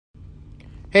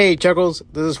Hey, Chuckles.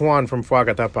 This is Juan from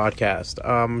Fuagata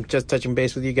Podcast. Just touching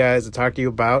base with you guys to talk to you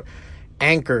about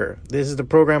Anchor. This is the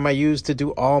program I use to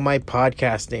do all my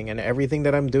podcasting and everything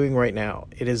that I'm doing right now.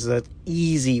 It is an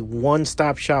easy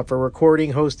one-stop shop for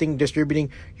recording, hosting,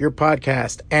 distributing your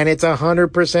podcast, and it's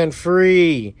 100%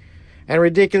 free and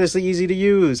ridiculously easy to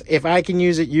use. If I can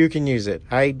use it, you can use it.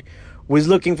 I was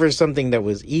looking for something that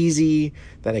was easy,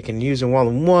 that I can use in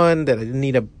one-on-one, that I didn't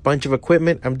need a bunch of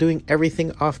equipment. I'm doing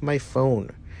everything off my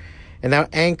phone. And now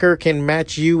Anchor can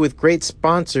match you with great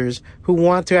sponsors who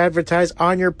want to advertise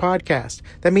on your podcast.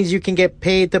 That means you can get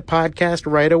paid to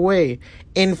podcast right away.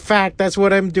 In fact, that's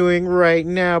what I'm doing right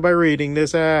now by reading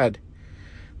this ad.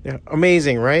 Yeah,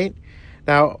 amazing, right?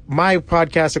 Now, my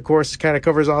podcast, of course, kind of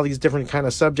covers all these different kind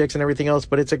of subjects and everything else,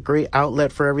 but it's a great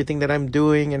outlet for everything that I'm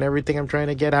doing and everything I'm trying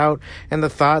to get out and the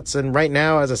thoughts. And right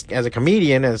now, as a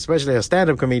comedian, and especially a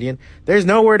stand-up comedian, there's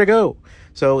nowhere to go.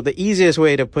 So the easiest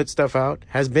way to put stuff out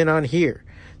has been on here,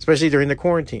 especially during the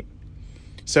quarantine.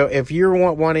 So if you're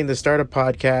wanting to start a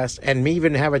podcast and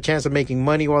even have a chance of making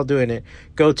money while doing it,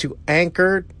 go to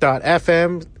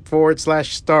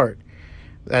anchor.fm/start.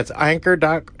 That's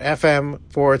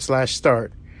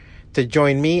anchor.fm/start to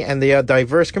join me and the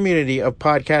diverse community of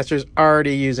podcasters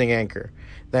already using Anchor.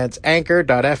 That's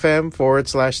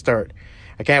anchor.fm/start.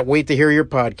 I can't wait to hear your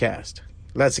podcast.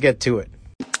 Let's get to it.